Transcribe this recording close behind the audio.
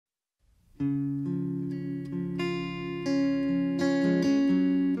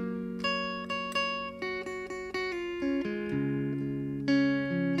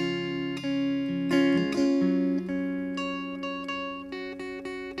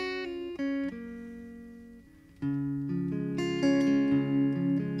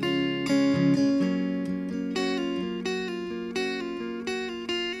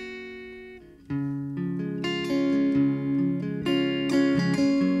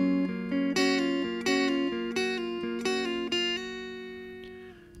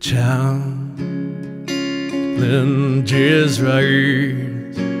challenges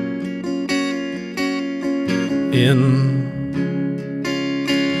rise in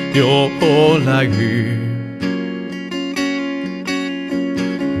your whole life.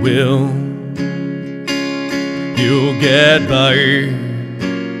 Will you get by,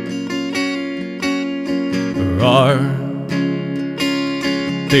 or are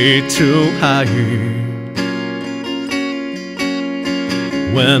they too high?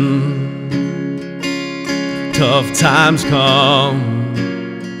 When tough times come,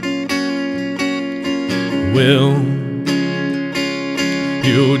 will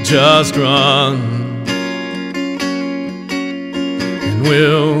you just run? And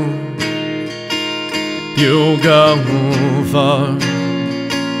will you go far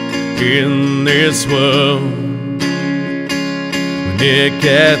in this world when it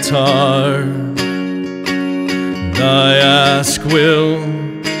gets hard? And I ask, will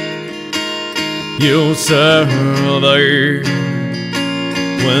you survive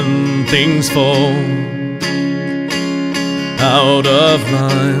when things fall out of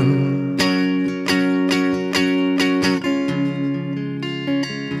line?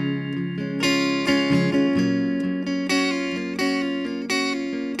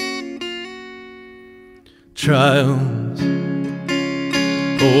 Trials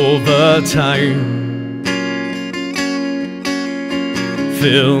over time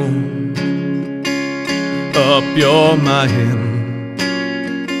fill up your mind.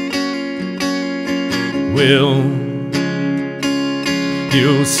 Will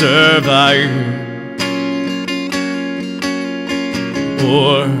you survive,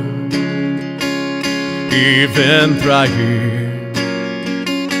 or even thrive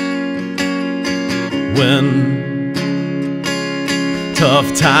when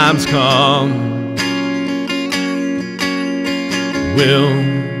tough times come? Will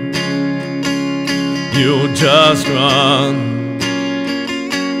you just run?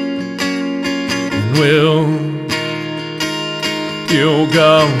 And will you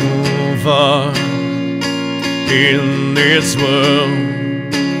go far in this world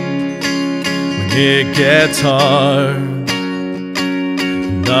when it gets hard?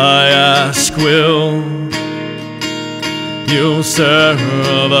 And I ask, will you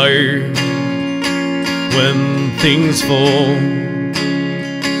survive when things fall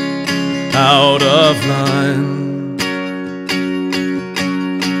out of line?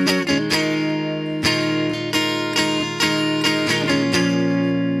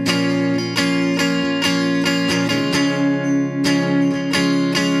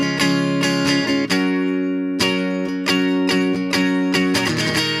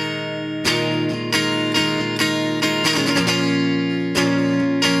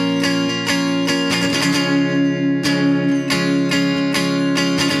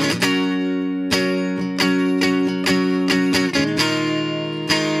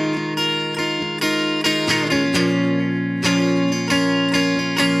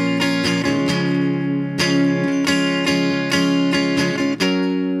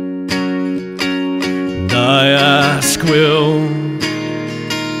 I ask, will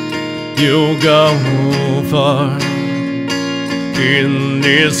you go far in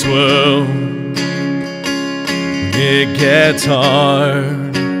this world when it gets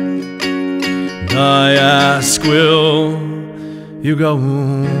hard? I ask, will you go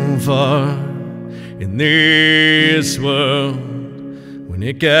far in this world when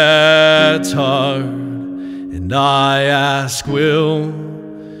it gets hard? And I ask, will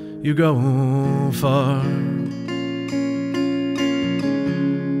you go far?